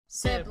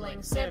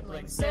Siblings,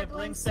 siblings,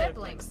 siblings,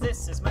 siblings.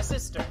 This is my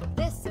sister.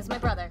 This is my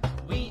brother.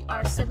 We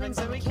are siblings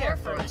and we care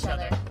for each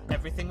other.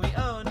 Everything we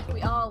own,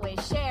 We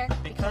always share.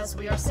 because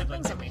we are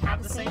siblings and we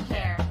have the same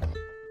hair.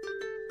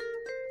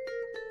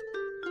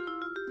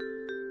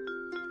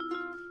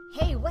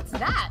 Hey, what's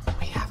that?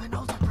 We have an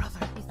older brother,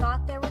 You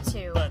thought there were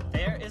two. but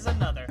there is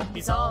another.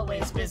 He's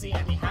always busy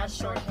and he has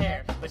short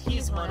hair, but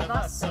he's one of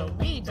us, so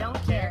we don't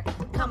care.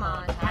 Come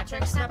on,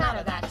 Patrick, snap out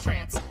of that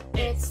trance.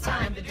 It's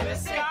time to do a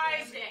sick.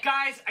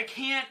 Guys, I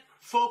can't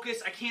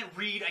focus, I can't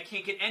read, I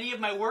can't get any of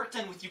my work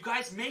done with you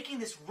guys making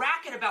this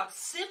racket about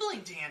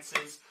sibling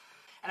dances,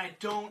 and I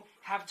don't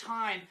have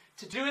time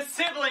to do a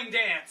sibling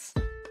dance.